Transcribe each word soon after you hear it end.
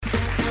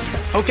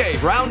Okay,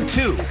 round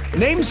two.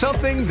 Name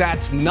something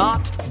that's not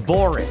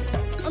boring.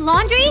 A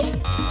laundry?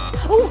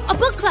 Ooh, a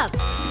book club.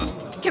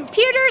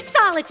 Computer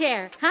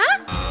solitaire,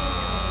 huh?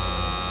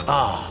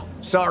 Ah,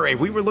 sorry,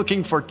 we were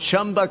looking for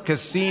Chumba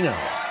Casino.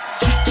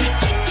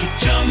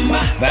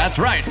 That's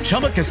right,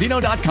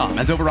 ChumbaCasino.com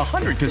has over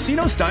 100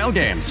 casino-style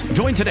games.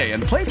 Join today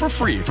and play for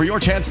free for your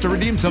chance to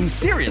redeem some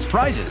serious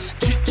prizes.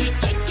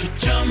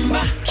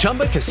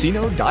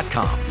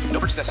 ChumbaCasino.com. No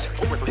purchase necessary.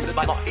 Void where prohibited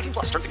by law. 18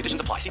 plus. Terms and conditions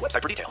apply. See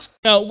website for details.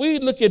 Now, we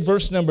look at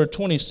verse number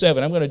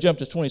 27. I'm going to jump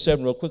to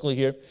 27 real quickly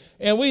here.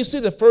 And we see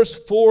the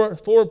first four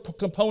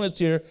components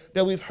here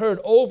that we've heard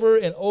over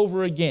and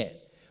over again.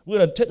 We're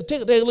going to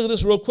take a look at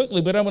this real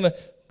quickly, but I'm going to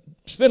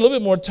spend a little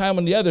bit more time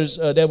on the others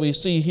that we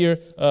see here.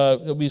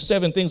 There'll be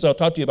 7 things I'll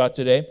talk to you about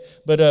today,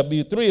 but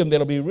be 3 of them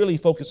that'll be really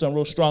focused on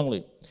real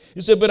strongly.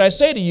 He said, but I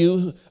say to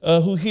you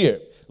who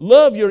hear,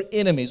 love your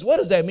enemies. What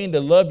does that mean to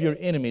love your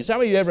enemies? How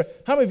many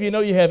of you know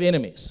you have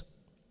enemies?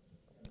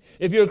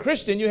 If you're a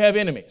Christian, you have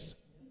enemies.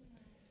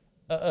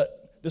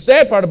 The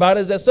sad part about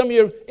it is that some of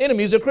your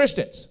enemies are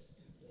Christians.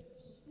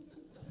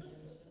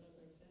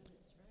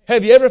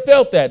 Have you ever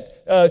felt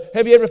that?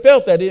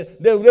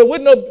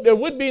 There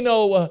would be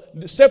no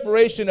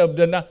separation of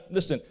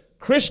listen.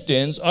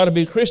 Christians ought to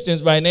be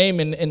Christians by name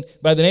and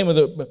by the name of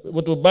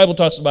what the Bible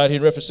talks about here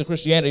in reference to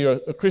Christianity, or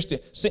a Christian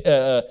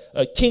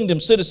kingdom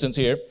citizens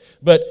here.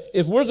 But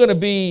if we're going to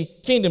be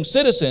kingdom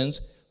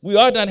citizens, we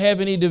ought not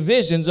have any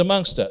divisions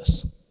amongst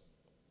us.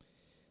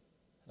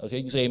 Okay,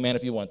 you can say amen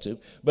if you want to.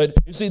 But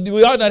you see,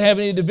 we ought not have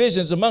any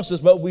divisions amongst us,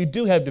 but we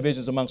do have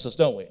divisions amongst us,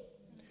 don't we?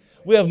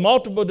 We have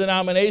multiple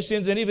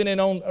denominations, and even in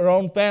our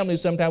own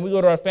families sometimes. We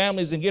go to our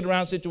families and get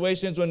around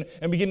situations and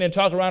begin to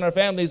talk around our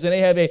families, and they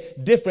have a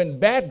different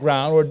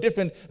background or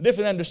different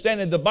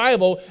understanding of the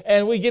Bible,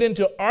 and we get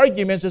into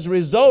arguments as a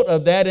result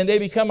of that, and they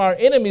become our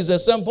enemies at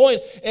some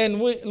point.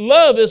 And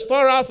love is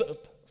the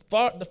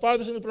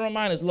farthest thing from our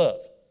mind is love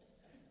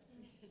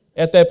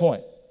at that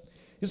point.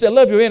 He said,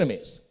 love your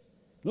enemies.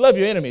 Love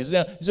your enemies.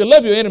 Now, he said,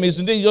 love your enemies,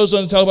 and then he goes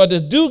on to talk about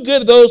this. Do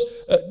good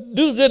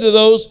to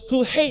those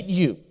who hate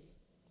you.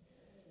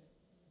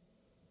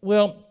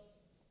 Well,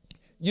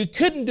 you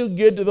couldn't do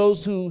good to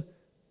those who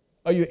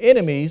are your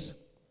enemies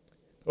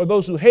or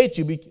those who hate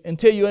you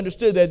until you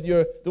understood that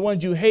the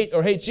ones you hate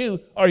or hate you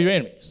are your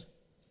enemies.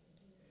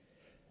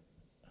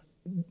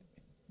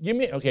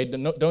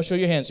 Don't show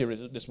your hands here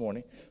this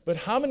morning. But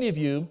how many of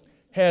you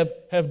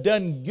have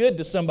done good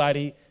to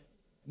somebody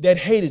that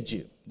hated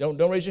you?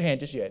 Don't raise your hand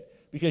just yet,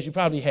 because you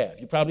probably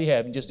have. You probably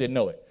have and just didn't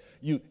know it.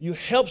 You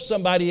helped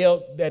somebody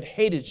else that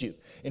hated you.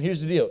 And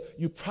here's the deal.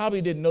 You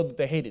probably didn't know that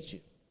they hated you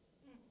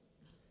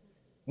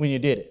when you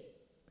did it.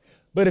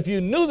 But if you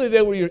knew that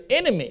they were your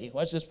enemy,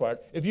 watch this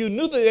part. If you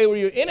knew that they were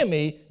your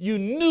enemy, you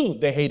knew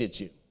they hated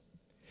you.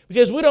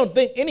 Because we don't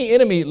think any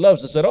enemy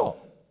loves us at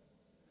all.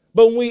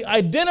 But when we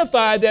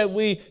identify that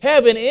we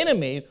have an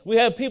enemy, we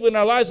have people in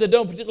our lives that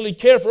don't particularly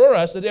care for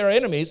us, that they're our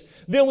enemies,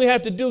 then we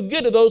have to do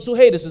good to those who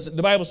hate us.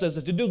 The Bible says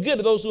that to do good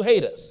to those who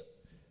hate us.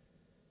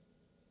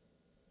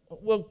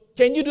 Well,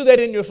 can you do that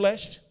in your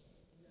flesh?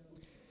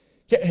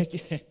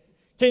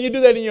 Can you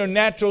do that in your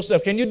natural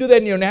self? Can you do that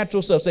in your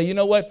natural self? Say, you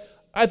know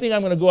what? I think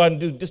I'm going to go out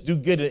and do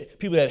good to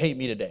people that hate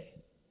me today.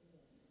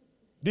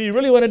 Do you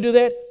really want to do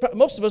that?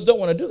 Most of us don't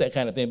want to do that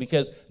kind of thing,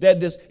 because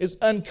that is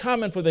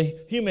uncommon for the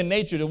human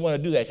nature to want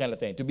to do that kind of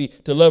thing,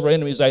 to love our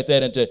enemies like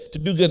that and to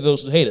do good to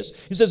those who hate us.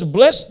 He says,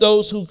 bless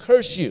those who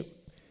curse you.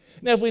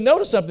 Now, if we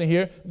notice something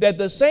here, that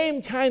the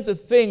same kinds of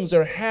things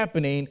are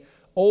happening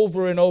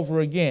over and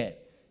over again.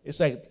 It's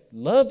like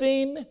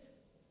loving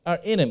our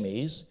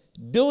enemies,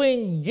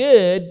 doing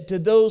good to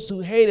those who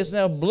hate us.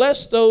 Now,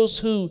 bless those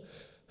who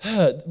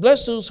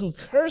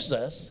curse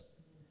us.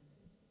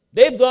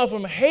 They've gone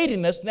from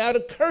hating us now to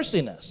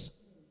cursing us.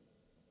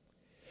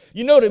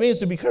 You know what it means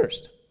to be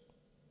cursed?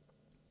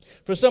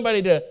 For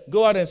somebody to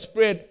go out and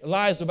spread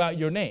lies about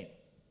your name.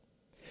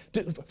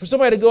 For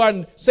somebody to go out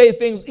and say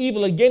things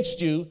evil against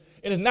you,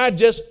 and it's not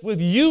just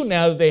with you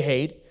now that they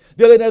hate,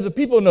 they'll let other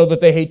people know that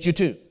they hate you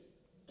too.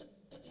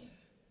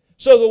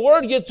 So the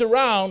word gets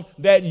around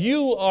that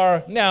you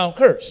are now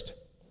cursed.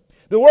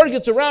 The word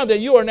gets around that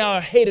you are now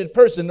a hated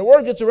person. The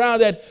word gets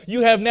around that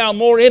you have now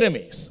more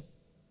enemies.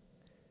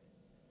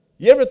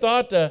 You ever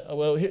thought,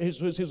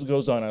 here's what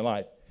goes on in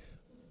life.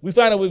 We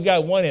find out we've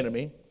got one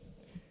enemy,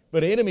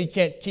 but an enemy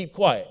can't keep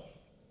quiet.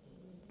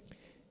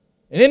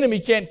 An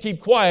enemy can't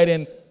keep quiet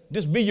and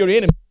just be your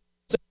enemy.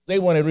 They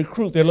want to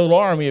recruit their little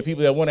army of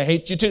people that want to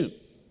hate you too.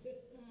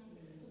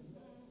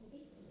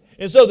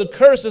 And so the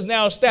curse is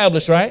now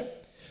established, right?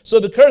 So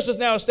the curse is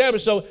now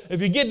established. So if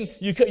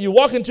you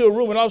walk into a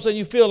room and all of a sudden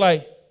you feel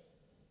like,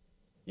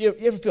 you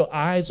ever feel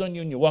eyes on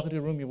you, and you walk into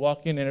a room, you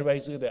walk in and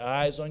everybody's got their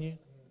eyes on you?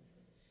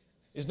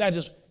 It's not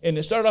just, and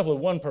it started off with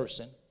one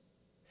person,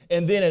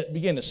 and then it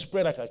began to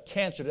spread like a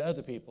cancer to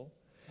other people.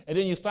 And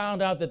then you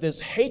found out that this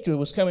hatred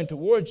was coming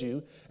towards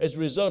you as a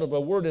result of a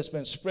word that's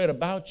been spread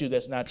about you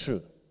that's not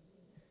true.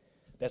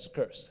 That's a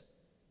curse.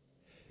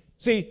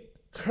 See,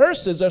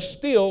 curses are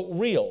still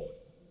real.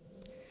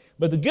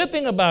 But the good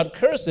thing about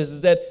curses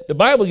is that the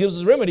Bible gives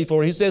us a remedy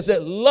for it. He says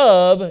that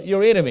love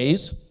your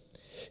enemies.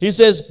 He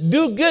says,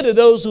 do good to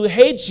those who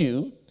hate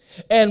you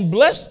and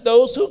bless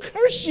those who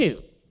curse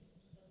you.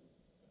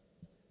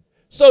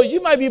 So you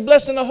might be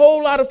blessing a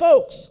whole lot of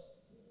folks.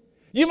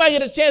 You might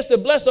get a chance to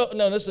bless.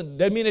 No, listen,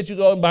 that means that you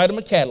go and buy them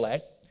a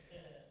Cadillac.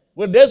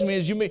 What it does mean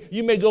is you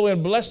may go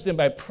and bless them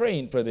by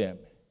praying for them.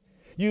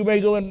 You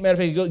may go and,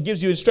 matter of fact, it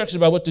gives you instructions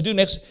about what to do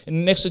next in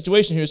the next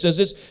situation here. It says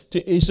this.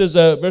 He says,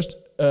 verse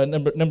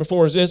number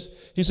 4 is this.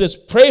 He says,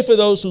 pray for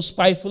those who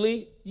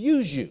spitefully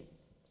use you.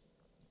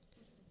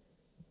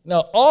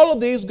 Now, all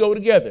of these go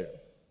together.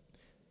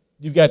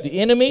 You've got the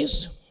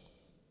enemies.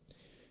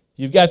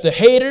 You've got the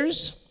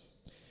haters.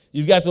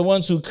 You've got the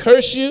ones who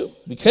curse you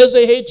because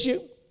they hate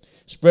you,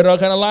 spread all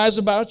kind of lies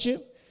about you,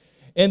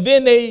 and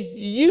then they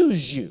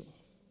use you.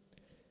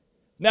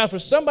 Now, for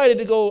somebody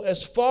to go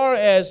as far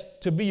as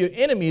to be your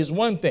enemy is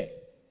one thing,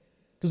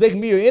 because they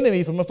can be your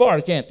enemy from afar,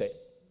 can't they?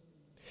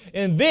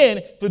 And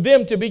then for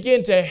them to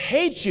begin to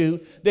hate you,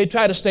 they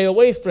try to stay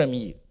away from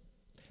you.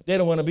 They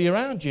don't want to be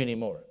around you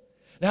anymore.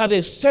 Now,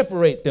 they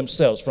separate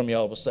themselves from you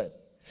all of a sudden.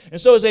 And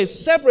so as they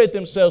separate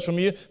themselves from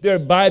you, they're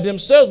by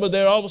themselves, but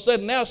they're all of a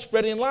sudden now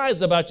spreading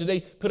lies about you.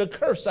 They put a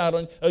curse out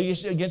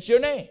against your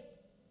name.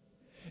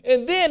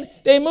 And then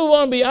they move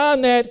on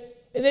beyond that,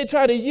 and they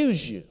try to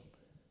use you.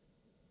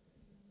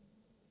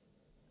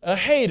 A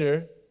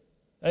hater,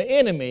 an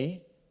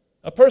enemy,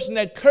 a person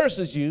that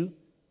curses you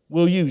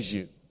will use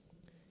you.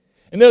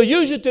 And they'll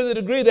use you to the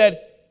degree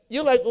that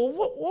you're like,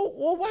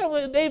 well, why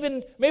would they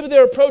even, maybe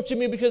they're approaching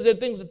me because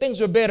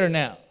things are better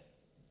now.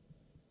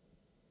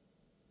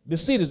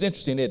 Deceit is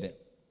interesting, isn't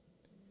it?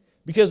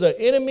 Because an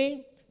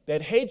enemy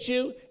that hates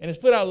you and has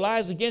put out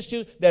lies against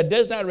you, that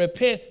does not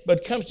repent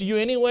but comes to you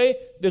anyway,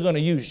 they're going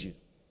to use you.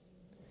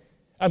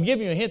 I'm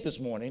giving you a hint this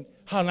morning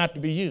how not to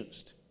be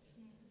used.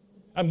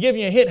 I'm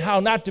giving you a hint how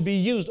not to be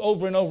used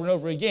over and over and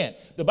over again.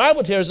 The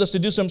Bible tells us to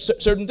do some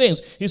certain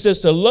things. He says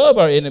to love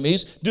our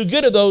enemies, do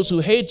good to those who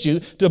hate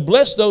you, to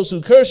bless those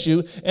who curse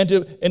you, and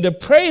to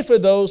pray for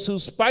those who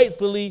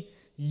spitefully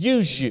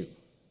use you.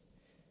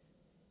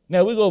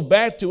 Now we go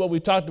back to what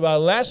we talked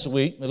about last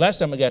week, the last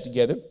time we got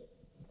together.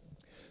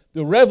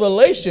 The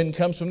revelation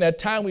comes from that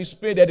time we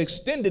spend, that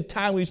extended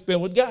time we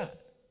spend with God.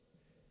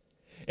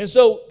 And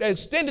so that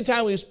extended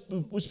time we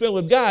spend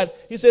with God,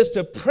 he says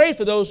to pray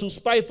for those who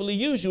spitefully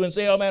use you and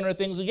say all manner of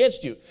things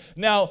against you.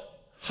 Now,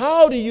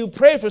 how do you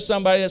pray for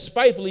somebody that's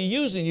spitefully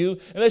using you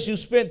unless you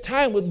spend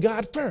time with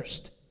God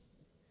first?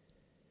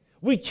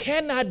 We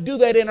cannot do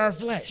that in our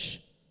flesh.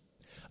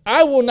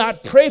 I will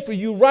not pray for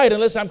you right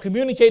unless I'm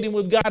communicating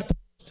with God first.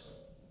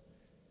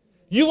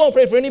 You won't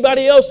pray for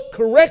anybody else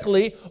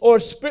correctly or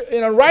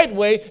in a right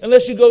way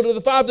unless you go to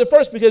the Father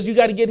first, because you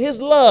got to get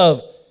his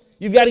love.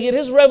 You've got to get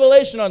his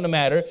revelation on the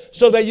matter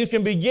so that we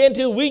can begin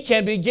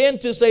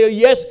to say, oh,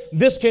 yes,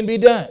 this can be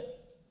done.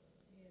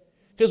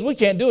 Because we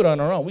can't do it on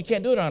our own. We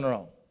can't do it on our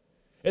own.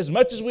 As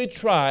much as we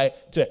try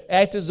to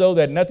act as though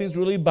that nothing's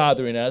really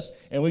bothering us,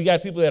 and we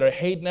got people that are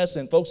hating us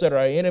and folks that are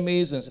our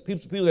enemies and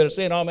people that are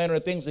saying all manner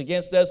of things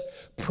against us,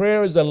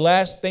 prayer is the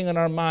last thing on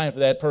our mind for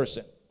that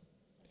person.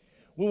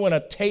 We want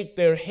to take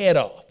their head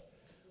off.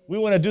 We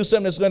want to do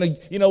something that's going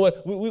to, you know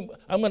what,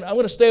 I'm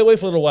going to stay away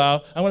for a little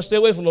while. I'm going to stay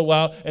away for a little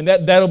while, and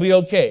that'll be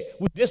okay.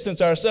 We distance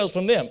ourselves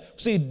from them.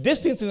 See,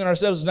 distancing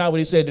ourselves is not what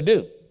he said to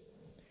do.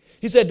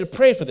 He said to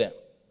pray for them.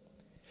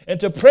 And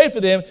to pray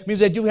for them means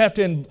that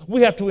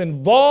we have to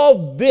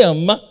involve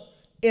them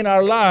in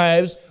our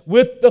lives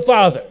with the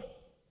Father.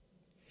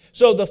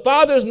 So the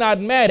Father's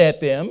not mad at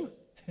them.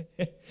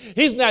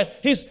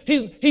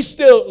 He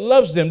still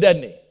loves them,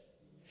 doesn't he?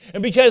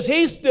 And because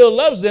he still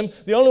loves them,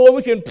 the only way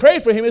we can pray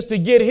for him is to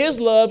get his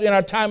love in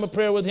our time of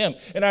prayer with him,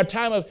 in our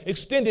time of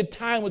extended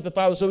time with the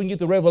Father, so we can get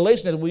the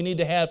revelation that we need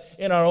to have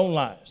in our own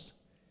lives.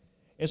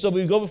 And so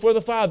we go before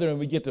the Father and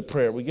we get to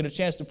prayer. We get a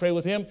chance to pray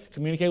with him,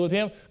 communicate with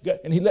him,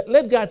 and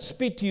let God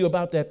speak to you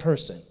about that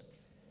person.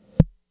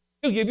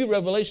 He'll give you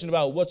revelation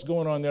about what's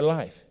going on in their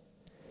life.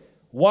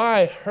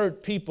 Why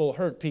hurt people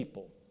hurt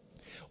people?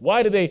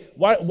 Why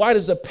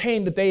does the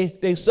pain that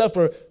they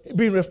suffer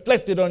be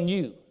reflected on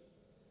you?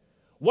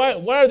 Why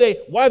are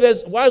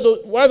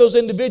those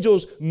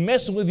individuals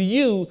messing with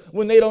you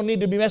when they don't need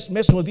to be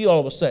messing with you all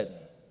of a sudden?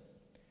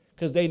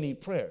 Because they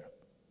need prayer.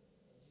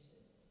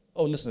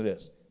 Oh, listen to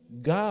this.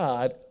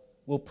 God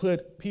will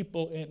put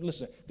people in,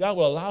 listen, God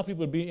will allow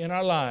people to be in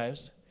our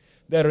lives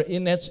that are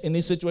in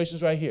these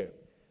situations right here.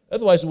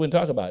 Otherwise, we wouldn't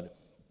talk about it.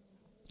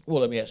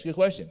 Well, let me ask you a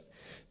question.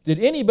 Did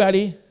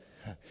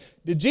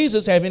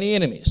Jesus have any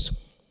enemies?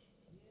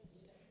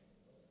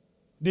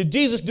 Did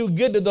Jesus do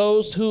good to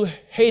those who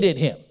hated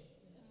him?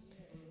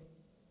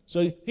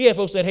 So he had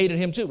folks that hated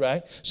him too,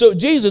 right? So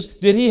Jesus,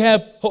 did he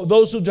have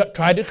those who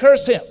tried to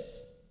curse him?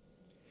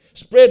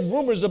 Spread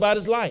rumors about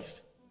his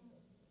life?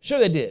 Sure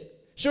they did.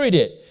 Sure he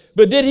did.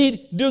 But did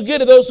he do good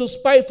to those who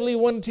spitefully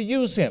wanted to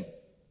use him?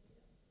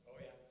 Oh,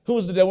 yeah. Who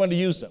was it that wanted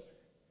to use him?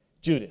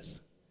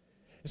 Judas.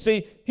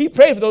 See, he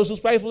prayed for those who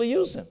spitefully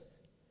used him.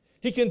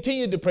 He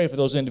continued to pray for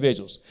those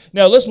individuals.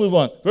 Now let's move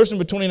on. Verse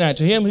number 29.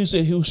 To him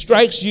who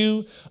strikes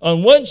you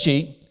on one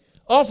cheek,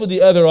 offer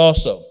the other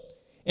also.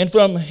 And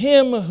from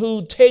him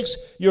who takes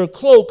your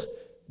cloak,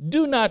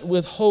 do not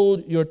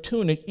withhold your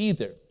tunic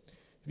either.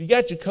 If you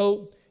got your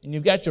coat and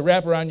you've got your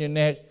wrap around your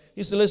neck,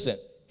 he said, listen,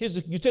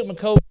 you took my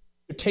coat,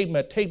 take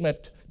my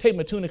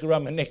tunic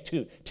around my neck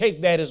too.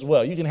 Take that as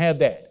well. You can have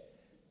that.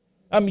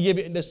 I'm going to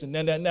give you, listen,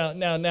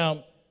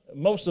 now,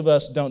 most of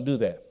us don't do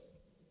that.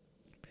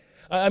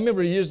 I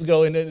remember years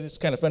ago, and it's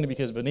kind of funny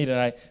because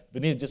Benita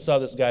just saw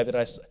this guy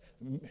that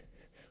we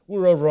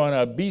were over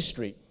on B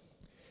Street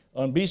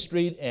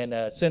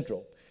and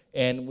Central.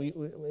 And we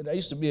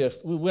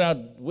went out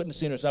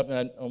witnessing or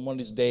something on one of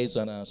these days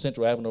on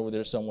Central Avenue over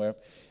there somewhere.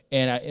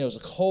 And it was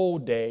a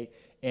cold day,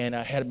 and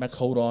I had my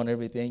coat on and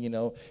everything,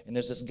 and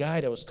there's this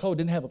guy that was cold,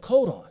 didn't have a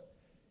coat on.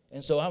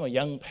 And so I'm a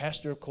young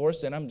pastor, of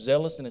course, and I'm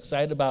zealous and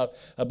excited about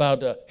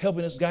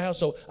helping this guy out.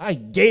 So I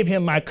gave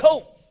him my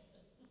coat.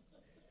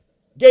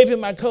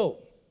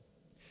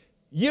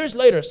 Years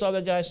later, I saw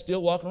that guy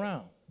still walking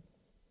around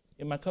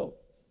in my coat.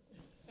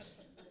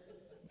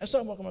 I saw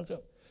him walking in my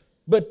coat.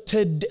 But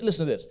today,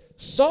 listen to this,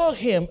 saw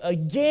him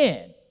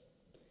again.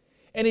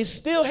 And he's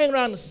still hanging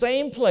around the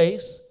same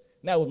place,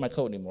 not with my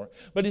coat anymore,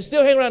 but he's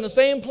still hanging around the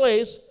same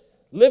place,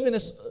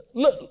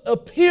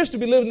 appears to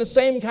be living the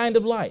same kind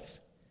of life.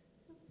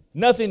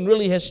 Nothing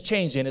really has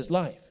changed in his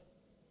life.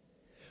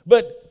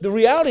 But the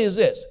reality is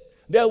this,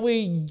 that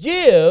we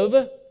give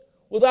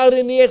without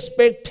any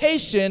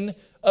expectation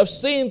of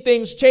seeing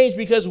things change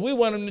because we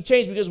want them to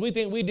change because we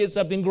think we did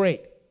something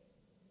great.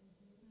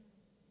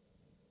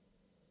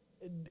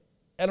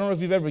 I don't know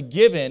if you've ever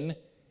given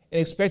and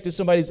expected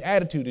somebody's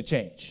attitude to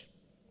change.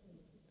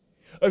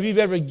 Or if you've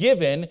ever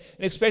given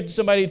and expected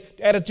somebody's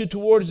attitude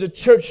towards the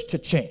church to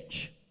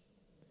change.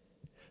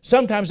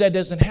 Sometimes that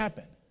doesn't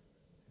happen.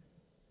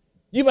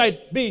 You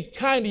might be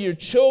kind to your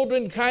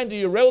children, kind to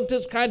your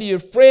relatives, kind to your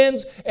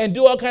friends, and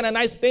do all kind of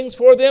nice things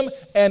for them,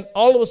 and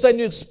all of a sudden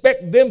you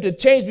expect them to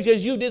change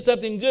because you did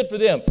something good for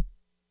them.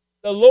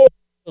 The Lord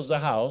builds the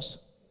house.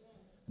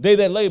 They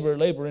that labor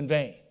in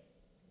vain.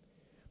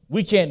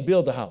 We can't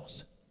build the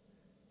house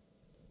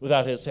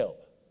without his help.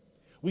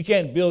 We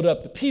can't build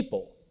up the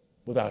people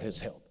without his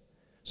help.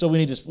 So we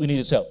need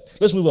his help.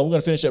 Let's move on. We're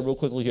going to finish that real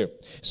quickly here.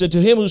 He said, to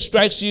him who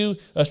strikes you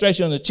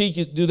on the cheek,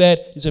 you do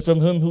that. He said,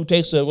 from him who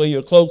takes away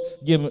your cloak,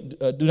 do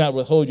not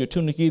withhold your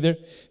tunic either.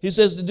 He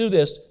says to do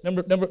this.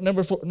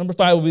 Number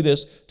 5 will be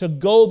this, to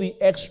go the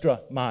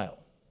extra mile.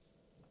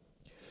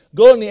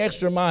 Going the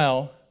extra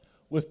mile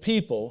with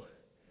people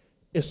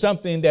is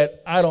something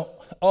that I don't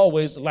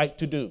always like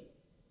to do.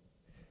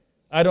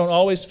 I don't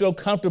always feel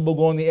comfortable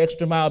going the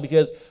extra mile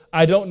because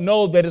I don't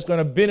know that it's going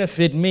to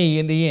benefit me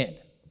in the end.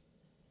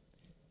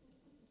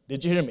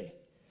 Did you hear me?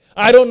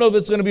 I don't know that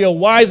it's going to be a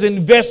wise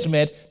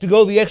investment to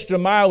go the extra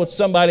mile with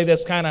somebody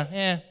that's kind of,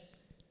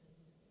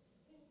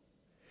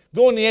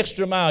 Going the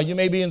extra mile. You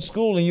may be in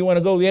school and you want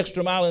to go the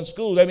extra mile in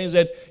school. That means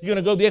that you're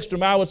going to go the extra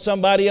mile with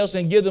somebody else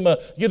and give them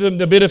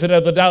the benefit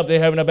of the doubt they're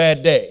having a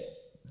bad day.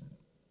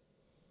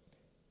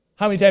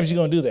 How many times are you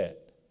going to do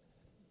that?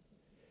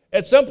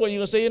 At some point you're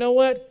going to say, you know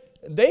what?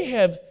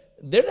 They're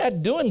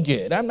not doing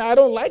good. I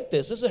don't like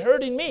this. This is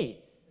hurting me.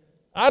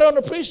 I don't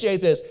appreciate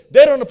this.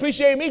 They don't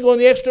appreciate me going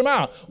the extra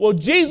mile. Well,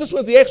 Jesus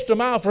went the extra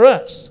mile for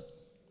us.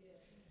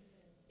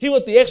 He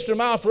went the extra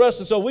mile for us,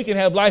 and so we can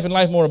have life and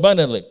life more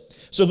abundantly.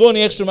 So going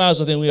the extra mile is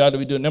the thing we ought to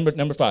be doing.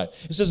 Number 5.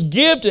 It says,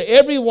 give to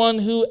everyone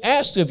who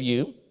asks of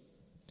you.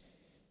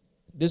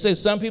 Did it say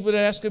some people that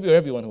ask of you or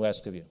everyone who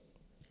asks of you?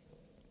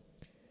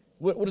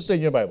 What does it say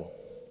in your Bible?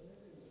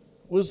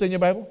 What does it say in your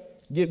Bible?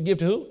 Give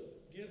to who?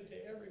 Give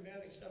to every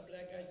man except for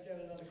that guy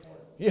standing on the corner.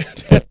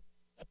 Yeah.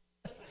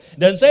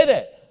 Doesn't say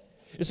that.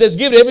 It says,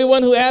 give to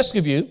everyone who asks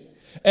of you,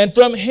 and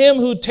from him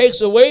who takes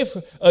away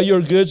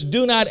your goods,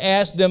 do not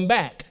ask them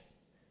back.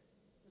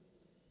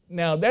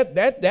 Now that's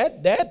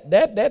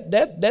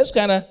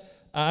kind of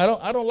I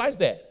don't like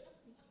that.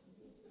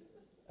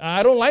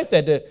 I don't like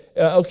that.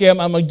 Okay, I'm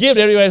gonna give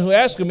to everybody who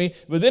asks of me,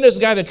 but then there's a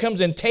guy that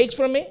comes and takes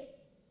from me,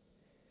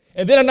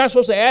 and then I'm not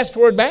supposed to ask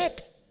for it back.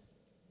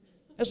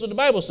 That's what the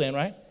Bible's saying,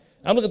 right?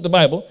 I'm looking at the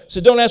Bible.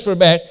 So don't ask for it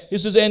back. It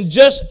says, and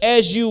just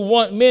as you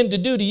want men to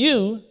do to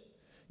you,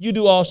 you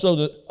do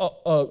also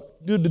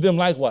do to them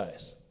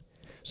likewise.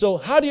 So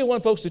how do you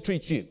want folks to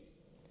treat you?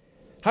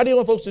 How do you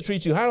want folks to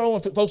treat you? How do I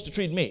want folks to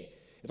treat me?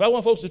 If I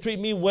want folks to treat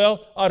me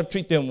well, I ought to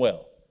treat them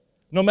well.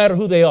 No matter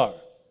who they are,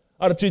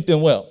 I ought to treat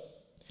them well.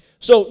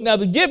 So now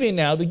the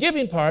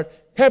giving part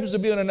happens to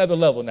be on another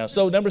level now.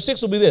 So number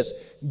 6 will be this.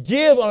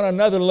 Give on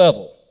another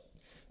level.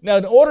 Now,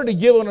 in order to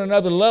give on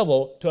another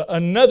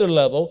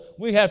level,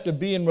 we have to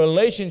be in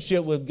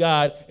relationship with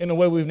God in a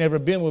way we've never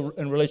been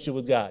in relationship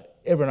with God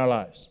ever in our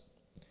lives.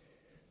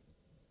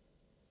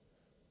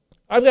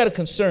 I've got a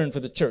concern for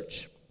the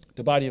church,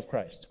 the body of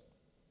Christ.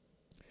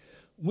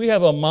 We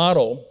have a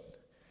model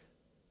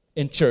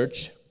in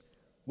church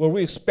where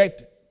we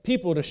expect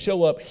people to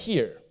show up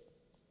here.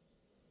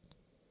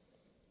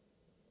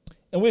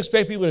 And we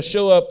expect people to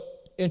show up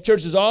in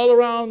churches all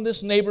around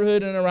this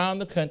neighborhood and around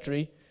the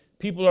country,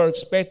 people are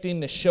expecting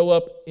to show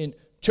up in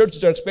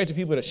churches are expecting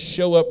people to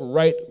show up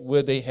right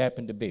where they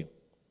happen to be,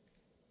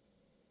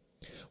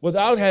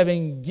 without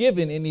having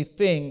given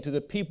anything to the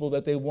people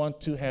that they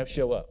want to have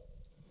show up.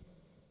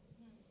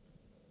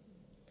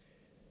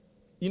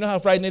 You know how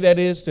frightening that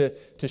is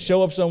to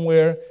show up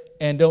somewhere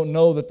and don't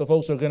know that the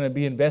folks are going to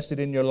be invested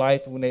in your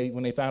life when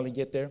they finally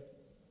get there?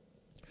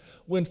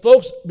 When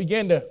folks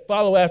began to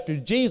follow after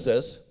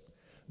Jesus,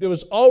 there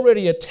was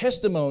already a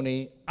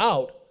testimony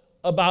out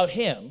about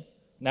him,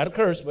 not a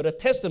curse, but a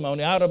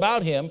testimony out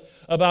about him,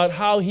 about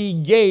how he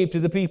gave to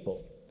the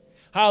people,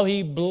 how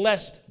he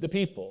blessed the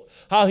people,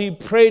 how he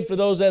prayed for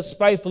those that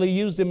spitefully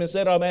used him and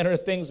said all manner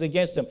of things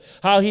against him,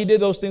 how he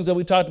did those things that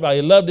we talked about.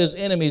 He loved his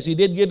enemies. He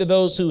did good to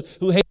those who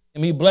hated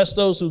him. He blessed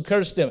those who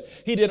cursed him.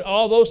 He did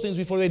all those things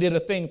before they did a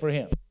thing for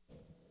him.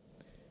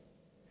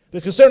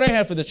 The concern I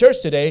have for the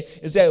church today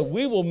is that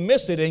we will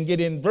miss it and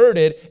get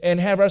inverted and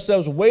have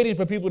ourselves waiting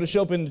for people to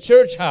show up in the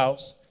church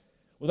house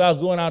without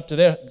going out to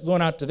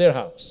their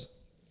house.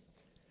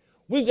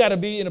 We've got to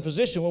be in a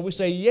position where we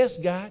say, yes,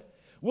 God,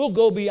 we'll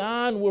go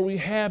beyond where we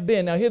have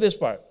been. Now, hear this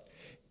part.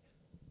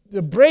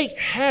 To break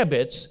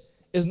habits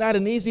is not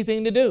an easy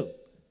thing to do.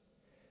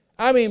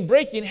 I mean,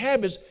 breaking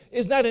habits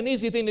is not an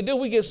easy thing to do.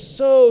 We get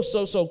so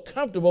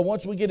comfortable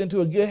once we get into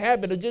a good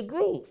habit, a good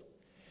groove.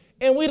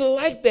 And we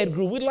like that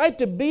groove. We like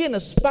to be in a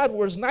spot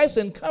where it's nice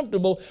and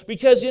comfortable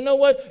because you know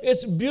what?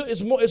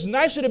 It's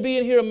nicer to be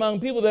in here among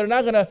people that are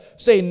not going to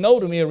say no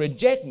to me or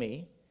reject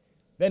me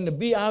than to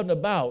be out and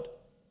about,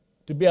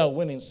 to be out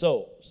winning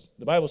souls.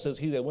 The Bible says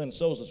he that wins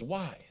souls is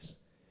wise.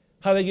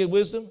 How they get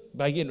wisdom?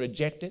 By getting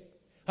rejected.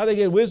 How they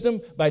get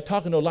wisdom? By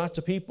talking to lots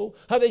of people.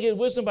 How they get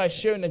wisdom? By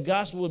sharing the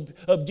gospel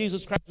of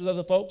Jesus Christ with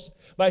other folks.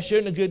 By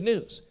sharing the good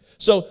news.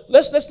 So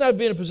let's not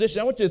be in a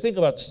position. I want you to think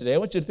about this today. I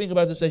want you to think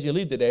about this as you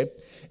leave today.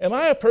 Am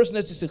I a person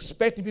that's just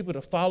expecting people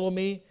to follow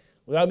me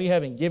without me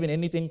having given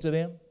anything to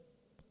them?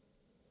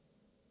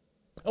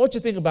 I want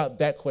you to think about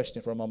that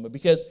question for a moment,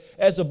 because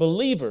as a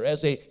believer,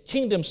 as a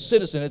kingdom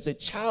citizen, as a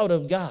child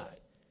of God,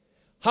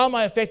 how am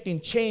I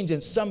affecting change in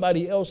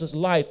somebody else's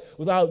life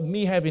without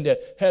me having to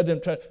have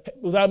them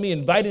without me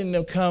inviting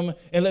them to come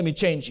and let me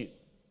change you?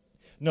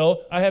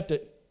 No, I have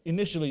to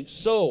initially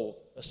sow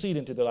a seed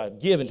into their life,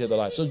 give into their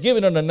life. So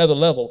giving on another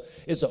level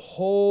is a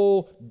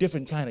whole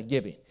different kind of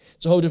giving.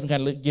 It's a whole different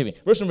kind of giving.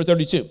 Verse number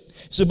 32.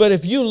 So, but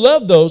if you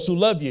love those who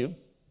love you,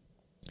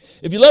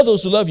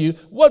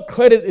 what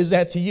credit is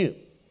that to you?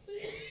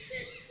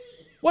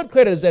 What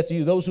credit is that to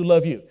you, those who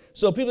love you?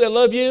 So people that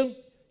love you,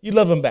 you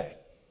love them back.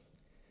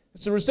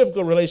 It's a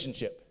reciprocal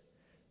relationship.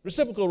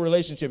 Reciprocal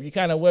relationship. You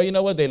kind of, well, you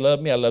know what? They love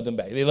me, I love them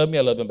back. They love me,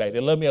 I love them back. They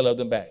love me, I love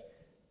them back.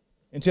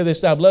 Until they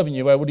stop loving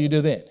you, right? What do you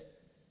do then?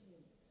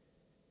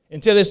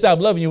 Until they stop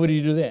loving you, what do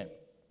you do then?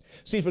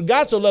 See, for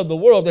God so loved the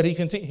world that he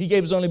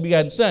gave his only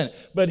begotten Son,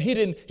 but he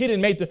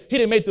didn't make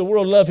the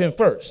world love him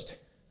first.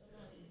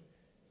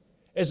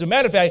 As a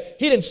matter of fact,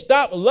 he didn't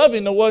stop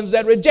loving the ones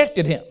that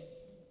rejected him.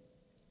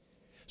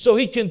 So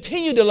he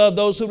continued to love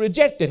those who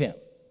rejected him,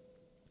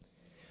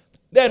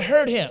 that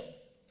hurt him,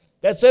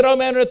 that said all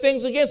manner of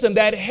things against him,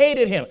 that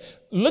hated him.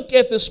 Look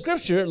at the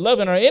scripture,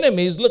 loving our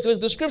enemies. Look at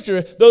the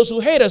scripture, those who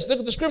hate us. Look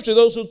at the scripture,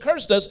 those who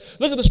cursed us.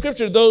 Look at the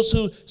scripture, those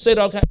who said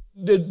all kinds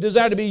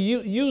desire to be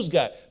use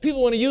God.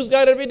 People want to use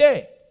God every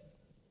day.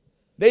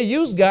 They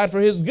use God for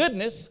his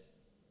goodness,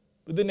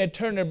 but then they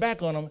turn their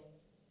back on him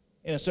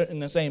in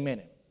the same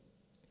minute.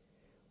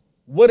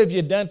 What have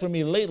you done for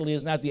me lately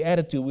is not the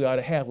attitude we ought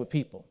to have with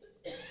people.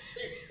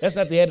 That's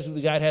not the attitude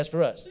that God has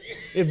for us.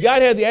 If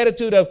God had the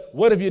attitude of,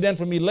 what have you done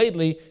for me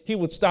lately, he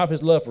would stop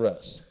his love for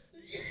us.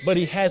 But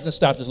he hasn't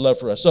stopped his love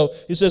for us. So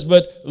he says,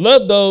 but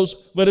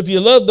if you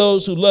love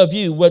those who love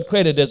you, what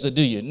credit does it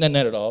do you? None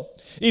at all.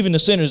 Even the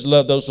sinners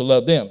love those who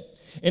love them.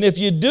 And if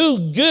you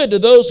do good to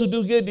those who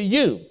do good to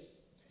you,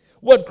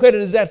 what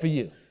credit is that for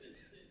you?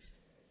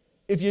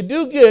 If you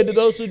do good to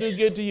those who do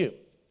good to you,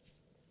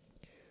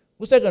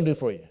 what's that going to do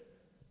for you?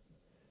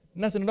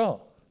 Nothing at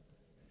all.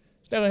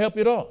 It's not going to help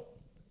you at all.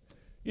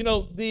 You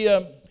know,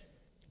 there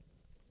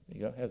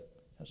you go, have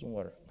some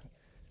water.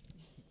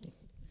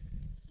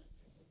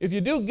 If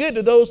you do good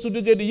to those who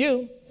do good to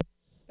you,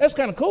 that's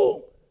kind of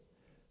cool.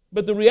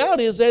 But the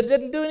reality is that it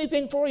doesn't do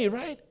anything for you,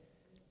 right?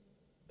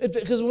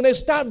 Because when they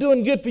stop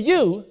doing good for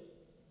you,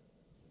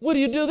 what do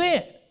you do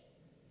then?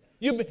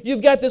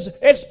 You've got this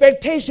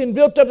expectation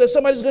built up that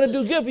somebody's going to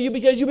do good for you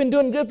because you've been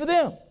doing good for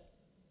them.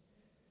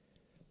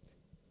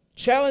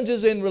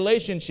 Challenges in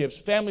relationships,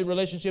 family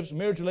relationships,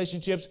 marriage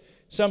relationships,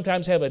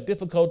 sometimes have a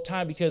difficult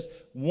time because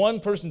one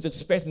person's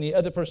expecting the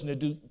other person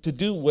to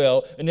do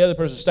well, and the other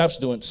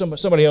person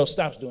somebody else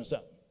stops doing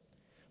something.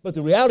 But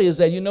the reality is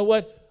that, you know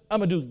what? I'm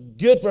going to do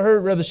good for her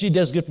whether she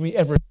does good for me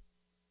ever.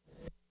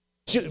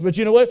 But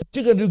you know what?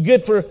 She's going to do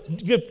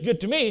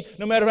good to me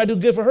no matter if I do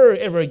good for her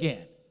ever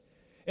again.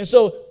 And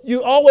so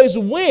you always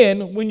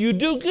win when you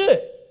do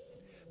good,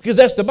 because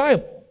that's the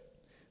Bible.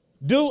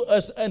 Do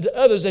unto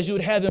others as you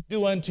would have them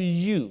do unto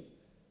you.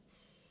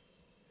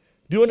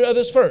 Do unto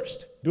others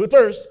first. Do it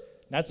first,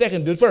 not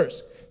second. Do it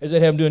first, as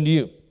they'd have them do unto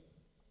you.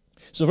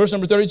 So verse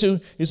number 32,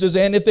 he says,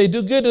 and if they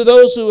do good to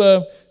those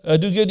who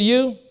do good to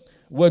you,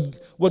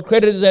 what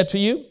credit is that to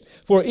you?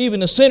 For even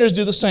the sinners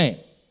do the same.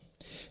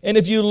 And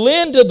if you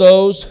lend to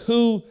those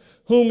whom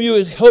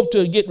you hope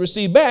to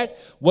receive back,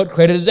 what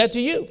credit is that to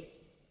you?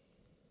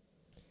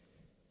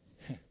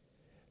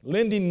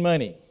 Lending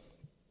money.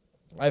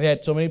 I've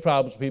had so many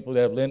problems with people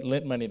that have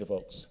lent money to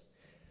folks.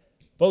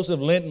 Folks have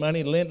lent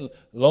money,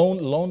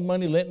 loaned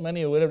money, lent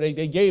money, or whatever.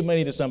 They gave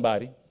money to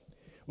somebody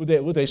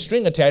with a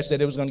string attached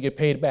that it was going to get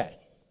paid back.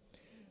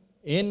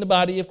 In the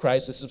body of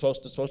Christ, this is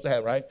supposed to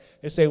have, right?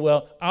 They say,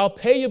 well, I'll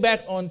pay you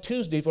back on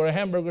Tuesday for a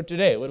hamburger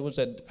today. What was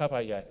that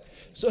Popeye guy?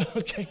 So,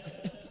 okay.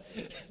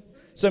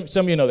 Some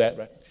of you know that,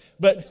 right?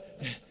 But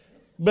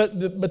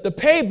the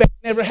payback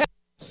never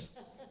happens.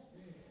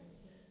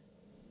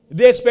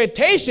 The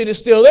expectation is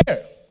still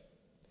there.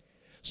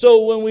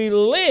 So when we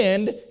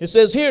lend, it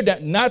says here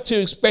that not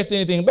to expect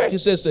anything back. It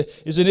says that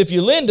if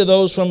you lend to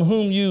those from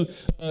whom you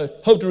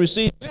hope to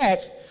receive back,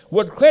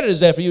 what credit is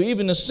that for you?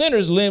 Even the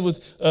sinners lend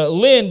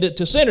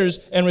to sinners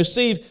and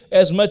receive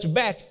as much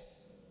back.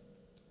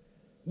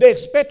 They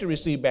expect to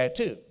receive back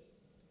too.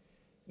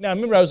 Now, I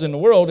remember I was in the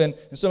world and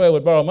somebody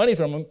would borrow money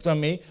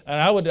from me,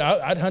 and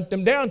I'd hunt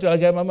them down until I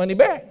got my money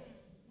back.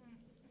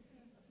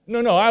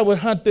 I would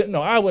hunt them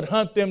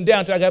down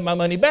until I got my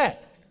money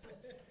back.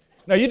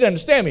 Now, you didn't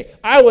understand me.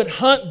 I would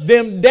hunt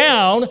them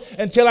down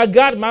until I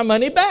got my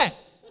money back.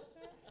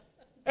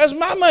 That's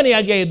my money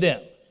I gave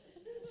them.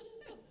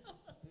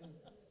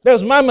 That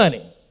was my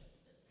money.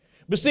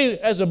 But see,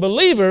 as a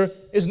believer,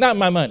 it's not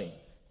my money.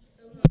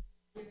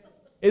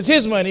 It's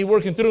his money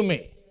working through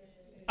me.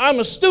 I'm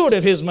a steward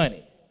of his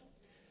money.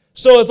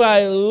 So if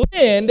I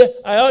lend,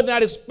 I ought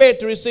not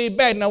expect to receive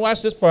back. Now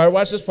watch this part.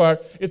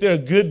 If they're a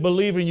good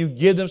believer and you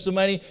give them some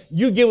money,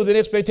 you give with an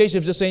expectation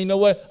of just saying, you know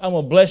what, I'm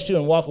going to bless you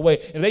and walk away.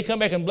 If they come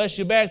back and bless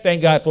you back,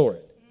 thank God for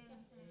it.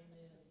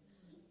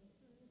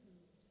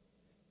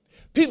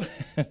 People,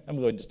 I'm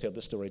going to just tell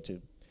this story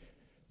too.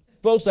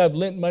 Folks I've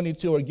lent money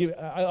to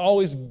I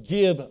always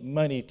give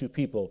money to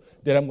people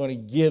that I'm going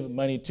to give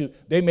money to.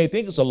 They may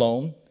think it's a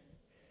loan.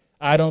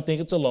 I don't think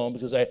it's a loan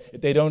because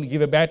if they don't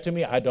give it back to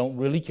me, I don't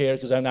really care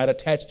because I'm not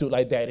attached to it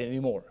like that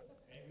anymore.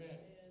 Amen.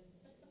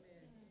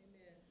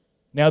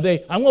 Now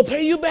I'm going to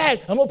pay you back.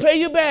 I'm going to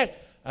pay you back.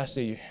 I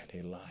say,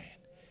 they're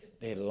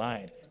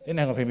lying. They're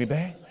not going to pay me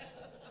back.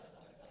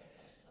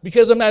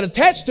 Because I'm not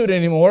attached to it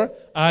anymore,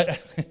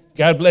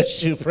 God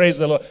bless you, praise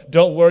the Lord.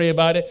 Don't worry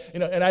about it.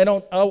 And I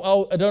don't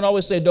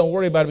always say don't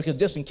worry about it because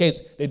just in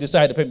case they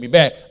decide to pay me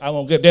back, I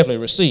won't definitely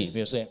receive. You know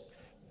what I'm saying?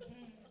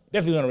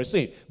 Definitely going to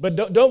receive. But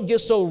don't get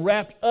so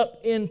wrapped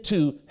up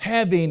into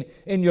having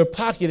in your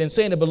pocket and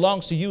saying it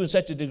belongs to you in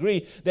such a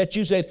degree that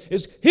you said,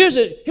 here's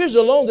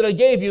a loan that I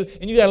gave you,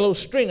 and you got a little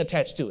string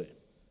attached to it.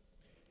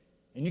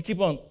 And you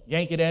keep on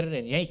yanking at it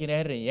and yanking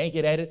at it and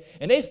yanking at it,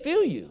 and they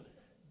feel you.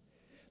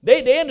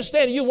 They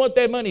understand you want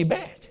that money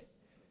back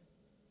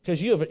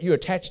because you're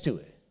attached to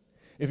it.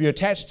 If you're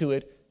attached to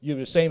it, you're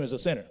the same as a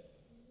sinner.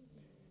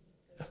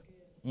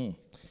 Let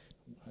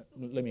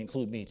me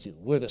include me too.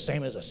 We're the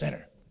same as a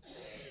sinner.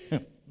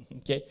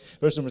 Okay,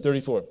 verse number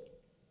 34.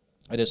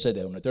 I just said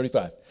that one.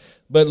 35.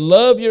 But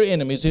love your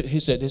enemies.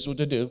 He said this is what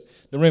to do,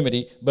 the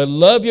remedy. But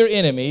love your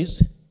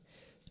enemies,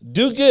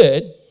 do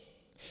good,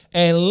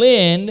 and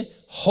lend,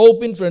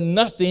 hoping for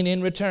nothing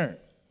in return.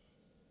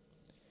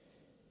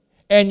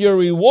 And your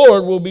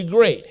reward will be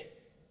great.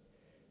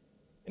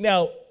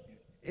 Now,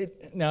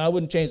 I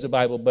wouldn't change the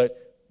Bible,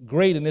 but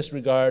great in this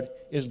regard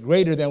is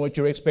greater than what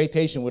your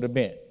expectation would have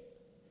been.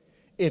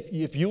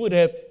 If you would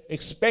have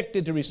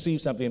expected to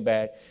receive something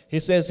back, he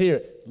says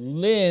here,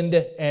 lend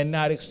and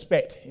not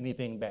expect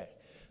anything back.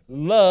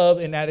 Love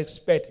and not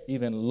expect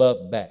even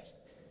love back.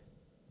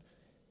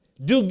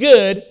 Do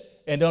good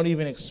and don't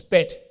even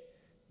expect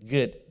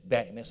good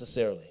back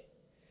necessarily.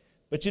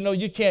 But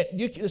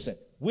listen,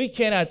 we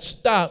cannot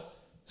stop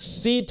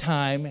seed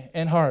time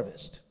and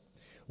harvest.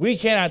 We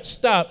cannot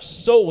stop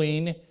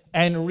sowing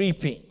and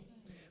reaping.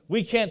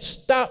 We can't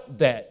stop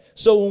that.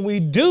 So when we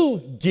do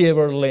give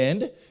or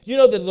lend, you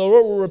know that the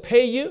Lord will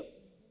repay you.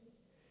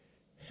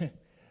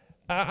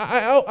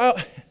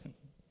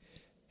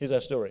 Here's our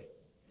story.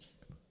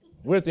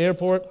 We're at the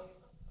airport,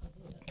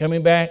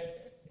 coming back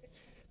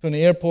from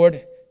the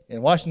airport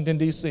in Washington,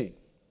 D.C.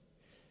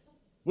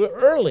 We're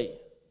early,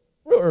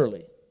 real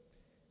early.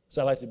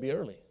 So I like to be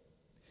early.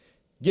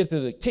 Get to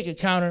the ticket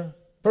counter.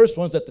 First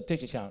one's at the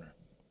ticket counter.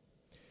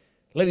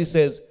 Lady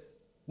says,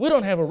 we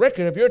don't have a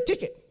record of your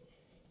ticket.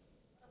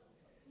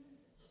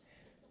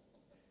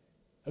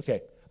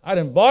 Okay, I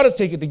done bought a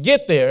ticket to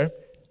get there.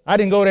 I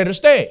didn't go there to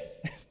stay.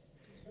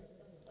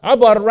 I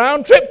bought a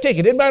round-trip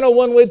ticket. Didn't buy no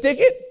one-way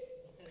ticket.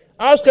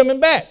 I was coming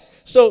back.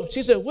 So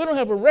she said, we don't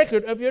have a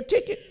record of your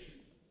ticket.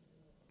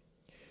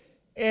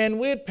 And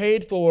we had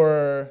paid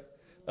for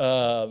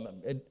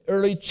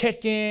early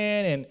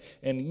check-in,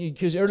 and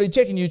because early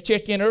check-in, you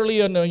check in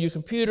early on your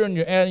computer and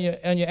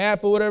your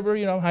app or whatever,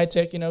 high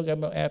tech, got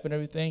my app and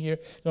everything here.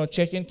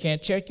 Check in,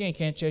 can't check in.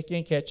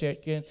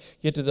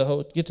 Get to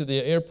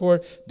the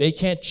airport, they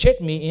can't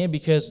check me in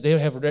because they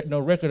have no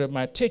record of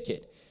my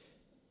ticket.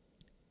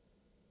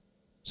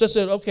 So I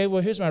said, okay,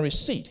 well, here's my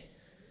receipt.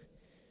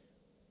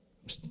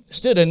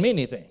 Still doesn't mean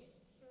anything.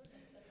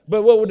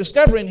 But what we're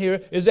discovering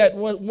here is that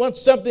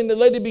once the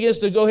lady begins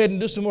to go ahead and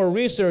do some more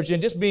research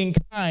and just being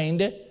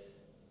kind,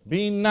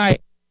 being nice,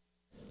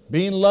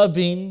 being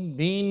loving,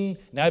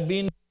 not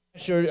being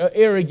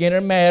arrogant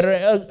or mad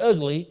or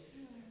ugly,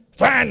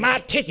 find my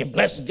ticket,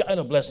 bless God. I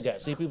know bless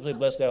God. See, people say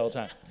bless God all the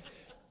time.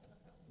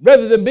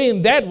 Rather than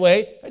being that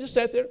way, I just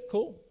sat there,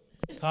 cool,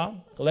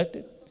 calm,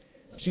 collected.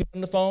 She got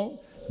on the phone.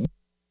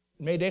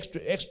 Made extra.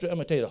 I'm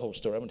gonna tell you the whole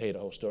story.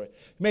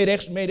 Made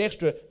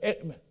extra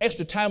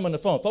time on the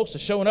phone. Folks are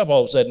showing up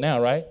all of a sudden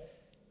now, right?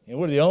 And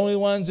we're the only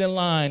ones in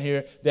line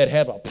here that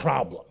have a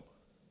problem.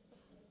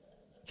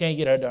 Can't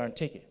get our darn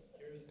ticket.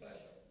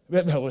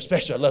 Well,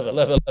 special. I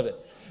love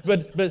it.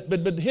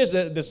 But here's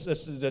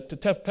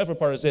the tougher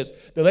part is this: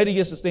 the lady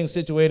gets this thing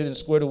situated and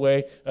squared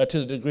away to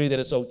the degree that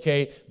it's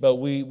okay, but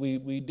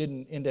we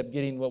didn't end up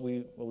getting what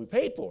we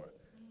paid for.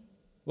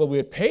 What we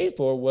had paid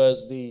for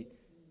was the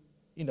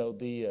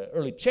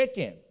early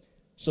check-in.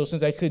 So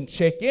since I couldn't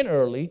check in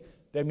early,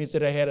 that means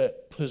that I had a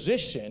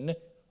position.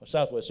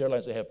 Southwest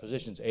Airlines, they have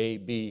positions A,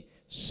 B,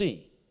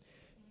 C.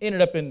 Ended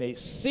up in the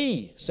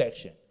C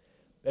section.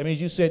 That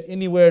means you sit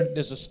anywhere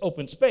there's an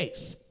open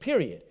space,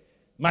 period.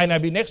 Might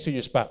not be next to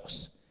your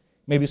spouse.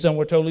 Maybe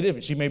somewhere totally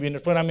different. She may be in the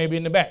front, I may be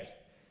in the back.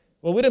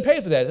 Well, we didn't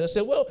pay for that. I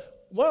said, well,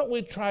 why don't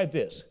we try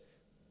this?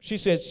 She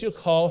said she'll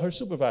call her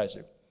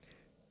supervisor.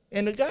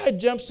 And the guy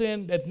jumps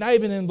in, that's not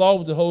even involved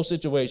with the whole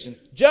situation,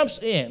 jumps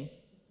in.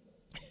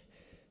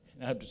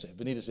 And I have to say,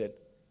 Benita said,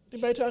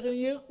 anybody talking to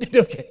you?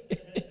 Okay.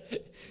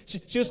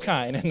 She was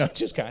kind. No,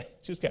 she was kind.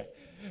 She's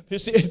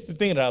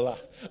thinking out loud.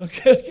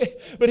 Okay.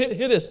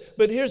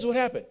 But here's what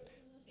happened.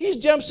 He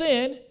jumps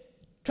in,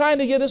 trying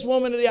to give this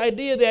woman the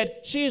idea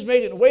that she's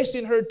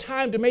wasting her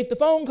time to make the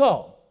phone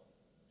call.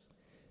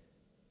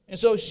 And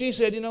so she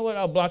said, you know what,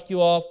 I'll block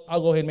you off.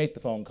 I'll go ahead and make the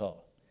phone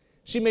call.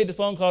 She made the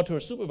phone call to her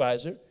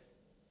supervisor.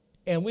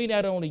 And we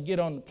not only get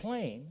on the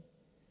plane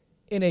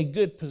in a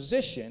good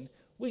position,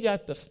 we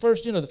got the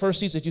first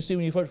seats that you see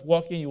when you first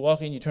walk in,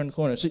 you turn the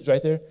corner, seats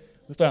right there.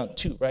 We found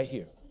two right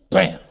here.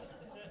 Bam!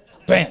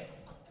 Bam!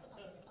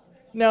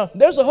 Now,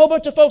 there's a whole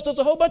bunch of folks that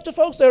are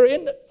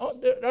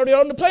already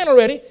on the plane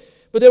already,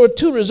 but there were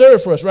two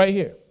reserved for us right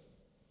here.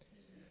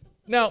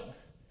 Now,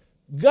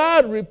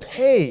 God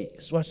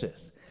repays, watch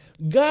this,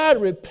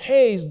 God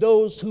repays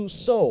those who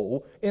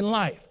sow in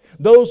life.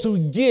 Those who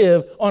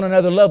give on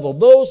another level,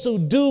 those who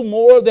do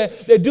more,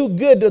 that do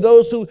good to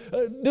those who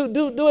do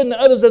it to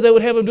others that they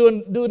would have them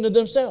doing to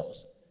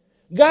themselves.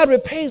 God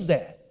repays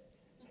that.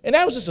 And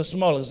that was just a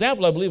small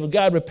example, I believe, of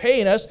God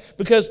repaying us,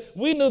 because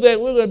we knew that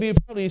we were going to be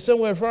probably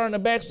somewhere far in the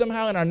back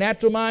somehow in our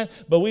natural mind,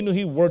 but we knew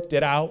He worked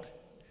it out.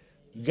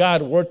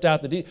 God worked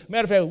out the deal.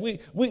 Matter of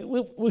fact,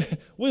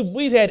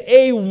 we've had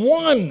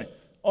A1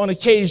 on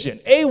occasion,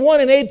 A1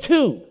 and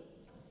A2.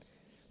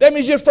 That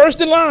means you're first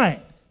in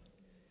line.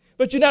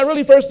 But you're not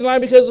really first in line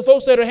because the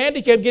folks that are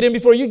handicapped get in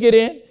before you get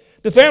in.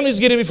 The families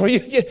get in before you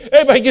get in.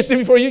 Everybody gets in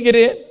before you get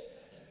in.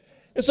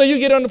 And so you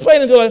get on the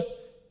plane and go,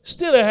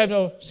 still I have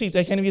no seats.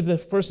 I can't even get the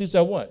first seats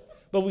I want.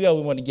 But we got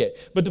what we want to get.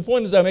 But the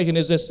point I'm making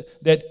is this,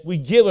 that we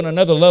give on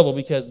another level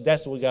because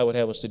that's what God would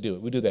have us to do.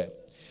 We do that.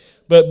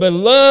 But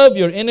love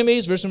your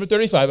enemies, verse number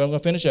 35. I'm going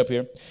to finish up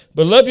here.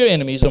 But love your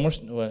enemies. I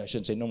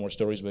shouldn't say no more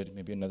stories, but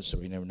maybe another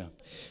story. You never know.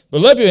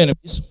 But love your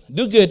enemies.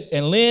 Do good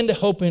and lend,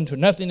 hoping for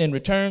nothing in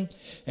return,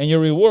 and your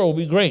reward will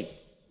be great.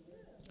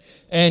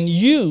 And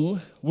you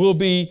will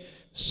be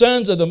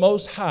sons of the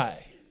Most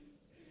High.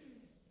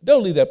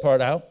 Don't leave that part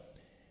out.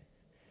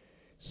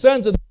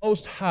 Sons of the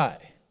Most High.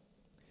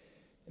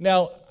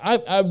 Now,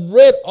 I've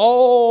read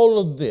all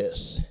of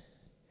this,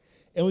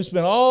 and we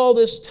spent all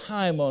this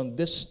time on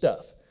this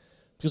stuff,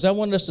 because I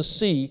wanted us to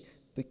see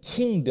the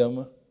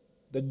kingdom,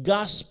 the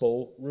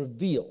gospel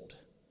revealed.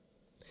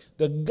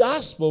 The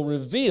gospel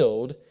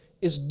revealed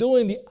is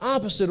doing the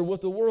opposite of what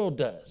the world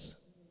does.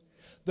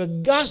 The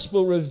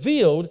gospel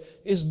revealed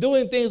is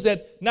doing things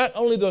that not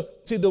only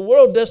the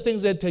world does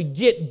things that to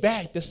get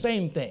back the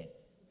same thing.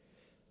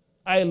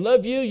 I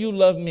love you, you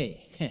love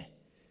me.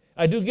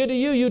 I do good to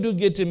you, you do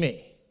good to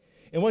me.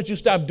 And once you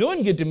stop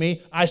doing good to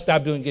me, I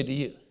stop doing good to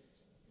you.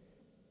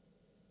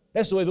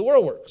 That's the way the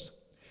world works.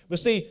 But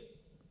see,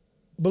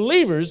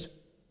 believers,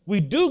 we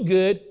do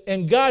good,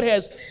 and God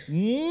has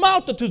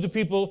multitudes of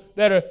people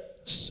that are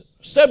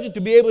subject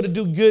to be able to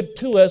do good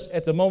to us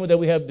at the moment that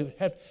we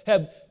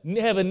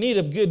have a need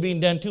of good being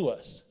done to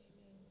us.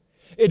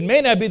 It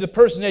may not be the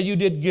person that you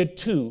did good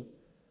to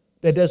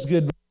that does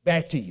good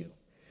back to you.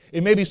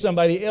 It may be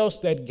somebody else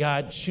that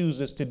God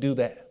chooses to do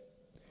that.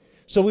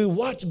 So we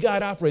watch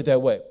God operate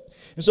that way.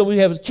 And so we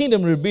have the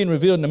kingdom being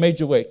revealed in a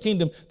major way.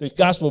 The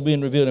gospel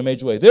being revealed in a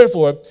major way.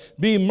 Therefore,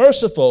 be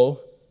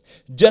merciful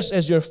just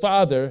as your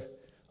Father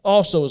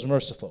also is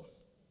merciful.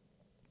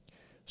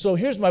 So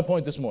here's my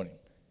point this morning.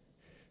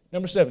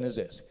 Number 7 is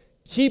this.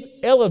 Keep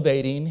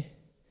elevating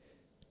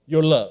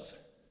your love.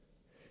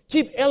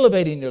 Keep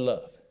elevating your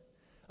love.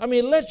 I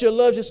mean, let your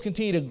love just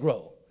continue to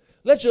grow.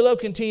 Let your love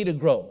continue to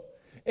grow.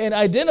 And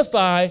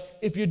identify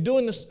if you're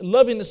doing this,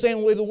 loving the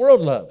same way the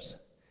world loves.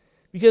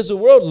 Because the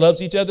world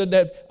loves each other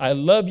that I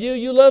love you,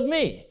 you love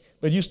me.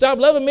 But you stop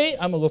loving me,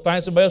 I'm going to go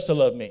find somebody else to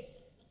love me.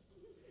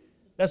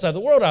 That's how the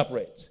world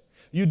operates.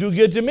 You do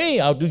good to me,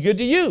 I'll do good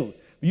to you.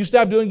 You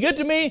stop doing good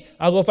to me,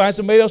 I'll go find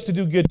somebody else to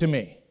do good to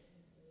me.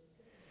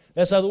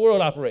 That's how the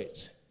world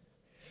operates.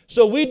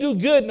 So we do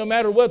good no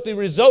matter what the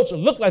results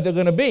look like they're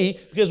going to be,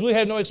 because we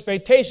have no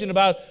expectation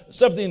about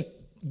something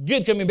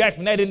good coming back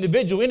from that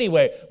individual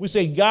anyway. We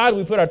say, God,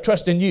 we put our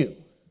trust in you.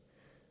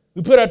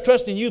 We put our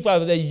trust in you,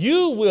 Father, that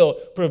you will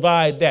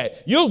provide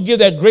that. You'll give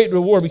that great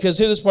reward, because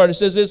here this part it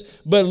says this,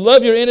 but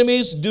love your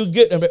enemies, do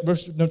good.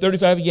 Verse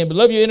 35 again, but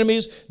love your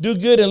enemies, do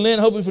good and lend,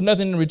 hoping for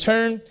nothing in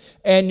return,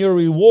 and your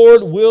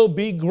reward will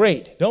be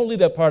great. Don't leave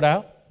that part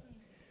out.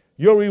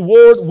 Your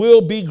reward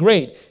will be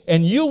great,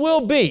 and you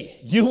will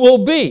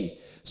be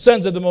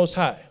sons of the Most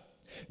High.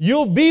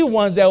 You'll be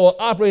ones that will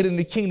operate in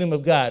the kingdom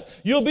of God.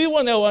 You'll be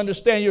one that will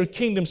understand your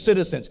kingdom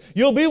citizens.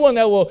 You'll be one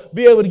that will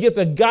be able to get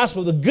the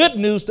gospel, the good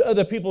news to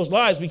other people's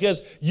lives,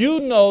 because you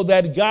know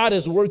that God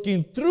is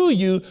working through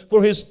you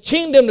for his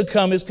kingdom to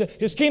come.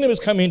 His kingdom is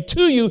coming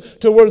to you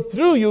to work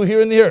through you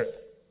here in the earth.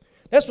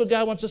 That's what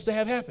God wants us to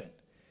have happen,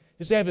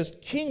 is to have his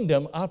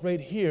kingdom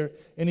operate here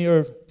in the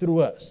earth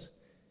through us.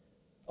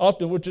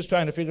 Often we're just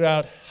trying to figure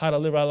out how to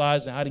live our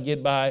lives and how to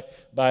get by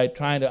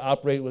trying to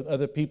operate with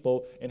other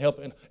people and help.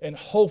 And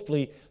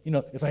hopefully,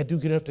 if I do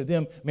get up to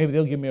them, maybe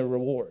they'll give me a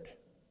reward.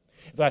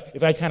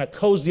 If I kind of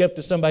cozy up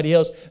to somebody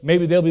else,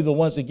 maybe they'll be the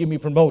ones that get me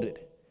promoted.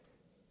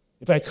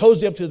 If I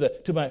cozy up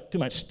to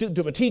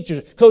my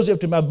teacher, cozy up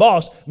to my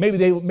boss, maybe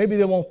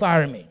they won't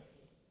fire me.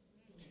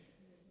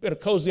 You better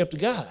cozy up to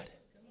God.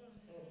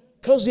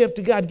 Cozy up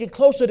to God. Get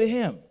closer to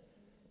him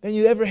than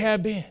you ever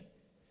have been.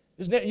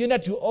 You're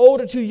not too old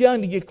or too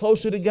young to get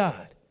closer to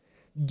God.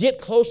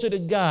 Get closer to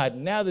God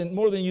now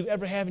more than you've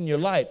ever have in your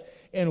life,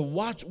 and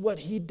watch what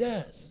he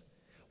does.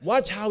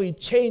 Watch how he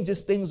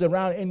changes things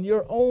around in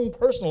your own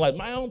personal life,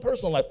 my own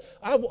personal life.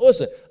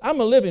 Listen, I'm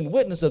a living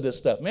witness of this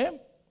stuff,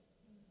 man.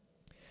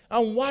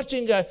 I'm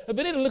watching God.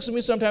 Benita looks at me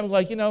sometimes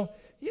like, you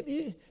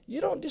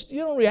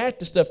don't react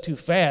to stuff too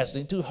fast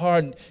and too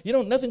hard.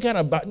 And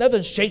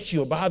nothing shakes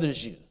you or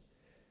bothers you.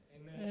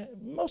 Amen.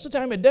 Most of the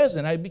time it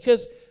doesn't,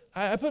 because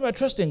I put my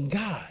trust in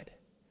God.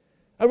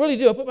 I really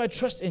do. I put my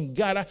trust in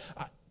God.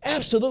 I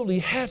absolutely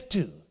have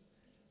to.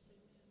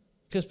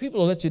 Because people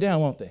will let you down,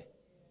 won't they?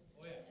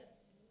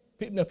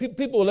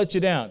 People will let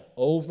you down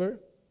over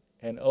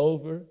and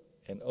over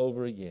and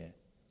over again.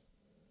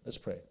 Let's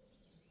pray.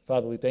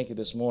 Father, we thank you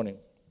this morning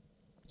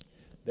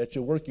that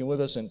you're working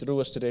with us and through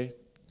us today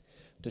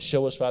to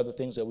show us, Father,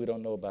 things that we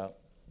don't know about.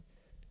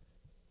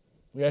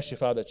 We ask you,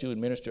 Father, that you would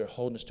minister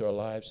wholeness to our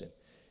lives and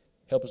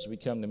help us to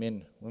become the men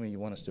and women you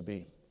want us to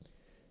be.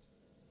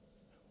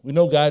 We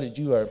know, God, that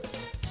you are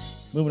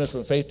moving us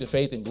from faith to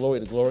faith and glory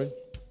to glory.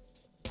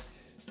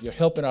 You're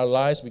helping our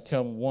lives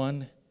become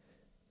one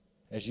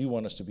as you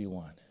want us to be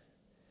one.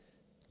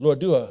 Lord,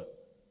 do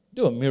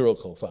a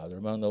miracle, Father,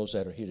 among those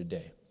that are here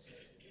today.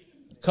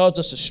 Cause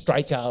us to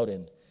strike out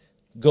and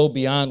go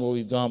beyond where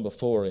we've gone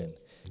before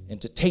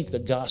and to take the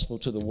gospel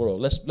to the world.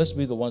 Let's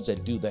be the ones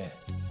that do that.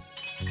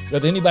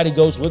 Whether anybody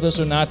goes with us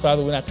or not,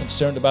 Father, we're not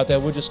concerned about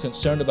that. We're just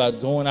concerned about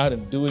going out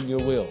and doing your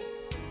will.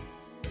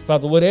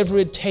 Father, whatever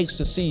it takes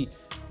to see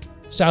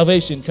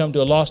salvation come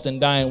to a lost and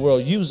dying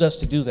world, use us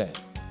to do that.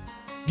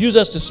 Use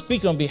us to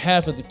speak on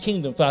behalf of the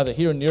kingdom, Father,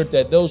 here on the earth,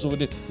 that those who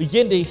would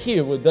begin to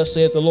hear what thus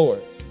saith the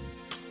Lord.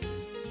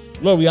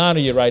 Lord, we honor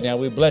you right now.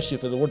 We bless you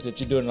for the work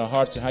that you're doing in our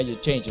hearts and how you're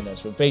changing us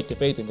from faith to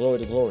faith and glory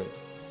to glory.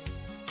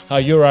 How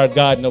you're our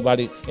God,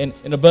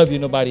 and above you,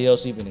 nobody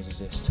else even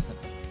exists.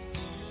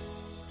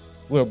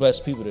 We're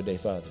blessed people today,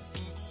 Father.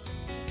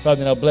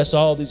 Father, now bless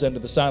all these under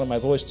the sound of my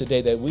voice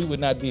today, that we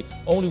would not be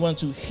only ones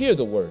who hear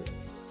the word,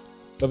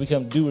 but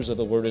become doers of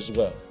the word as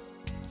well.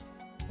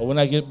 Or we'll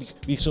not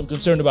be so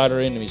concerned about our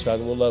enemies,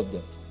 Father, we'll love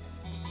them.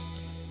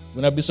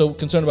 We'll not be so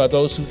concerned about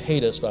those who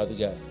hate us, Father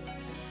God.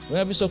 We'll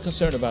not be so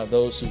concerned about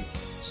those who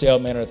say all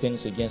manner of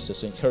things against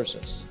us and curse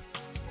us.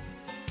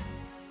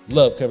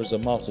 Love covers a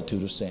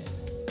multitude of sin.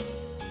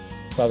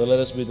 Father, let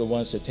us be the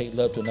ones that take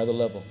love to another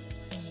level.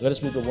 Let us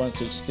be the ones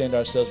to extend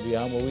ourselves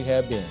beyond where we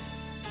have been,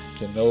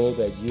 to know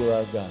that you're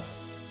our God,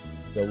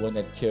 the one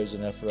that cares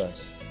enough for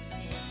us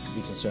to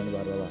be concerned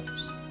about our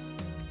lives.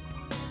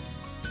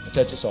 And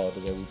touch us all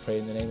today, we pray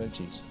in the name of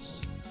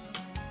Jesus.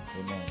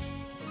 Amen.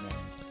 Amen.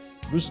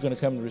 Bruce is going to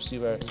come to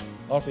receive our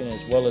offering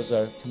as well as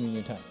our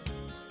communion time.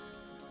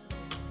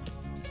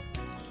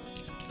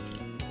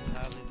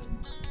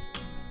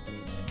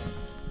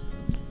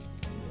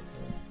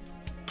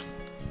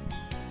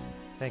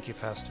 Thank you,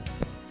 Pastor.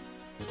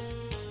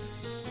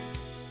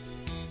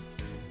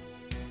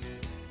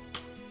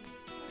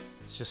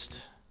 It's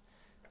just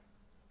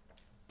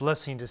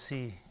blessing to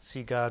see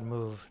God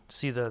move,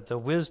 see the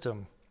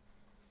wisdom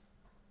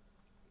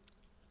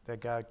that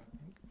God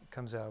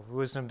comes out.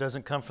 Wisdom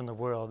doesn't come from the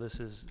world.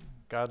 This is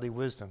godly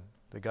wisdom.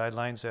 The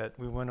guidelines that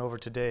we went over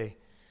today,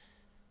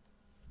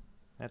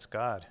 that's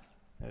God.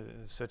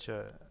 Such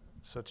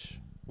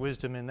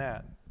wisdom in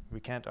that. We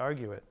can't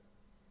argue it.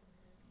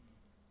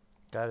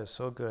 God is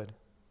so good.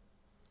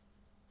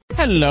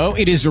 Hello,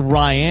 it is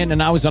Ryan,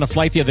 and I was on a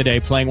flight the other day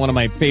playing one of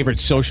my favorite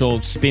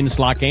social spin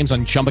slot games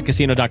on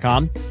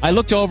ChumbaCasino.com. I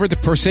looked over at the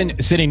person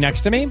sitting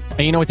next to me, and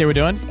you know what they were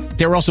doing?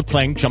 They were also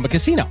playing Chumba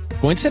Casino.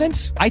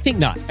 Coincidence? I think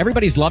not.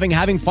 Everybody's loving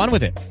having fun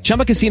with it.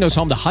 Chumba Casino is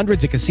home to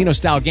hundreds of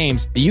casino-style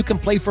games that you can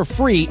play for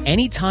free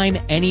anytime,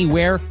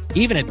 anywhere,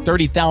 even at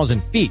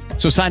 30,000 feet.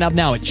 So sign up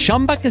now at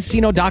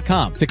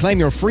ChumbaCasino.com to claim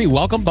your free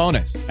welcome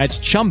bonus. That's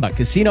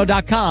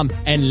ChumbaCasino.com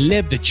and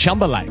live the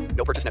Chumba life.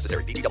 No purchase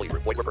necessary. VGW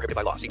Group. Void where prohibited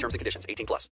by law. See terms and conditions. 18+.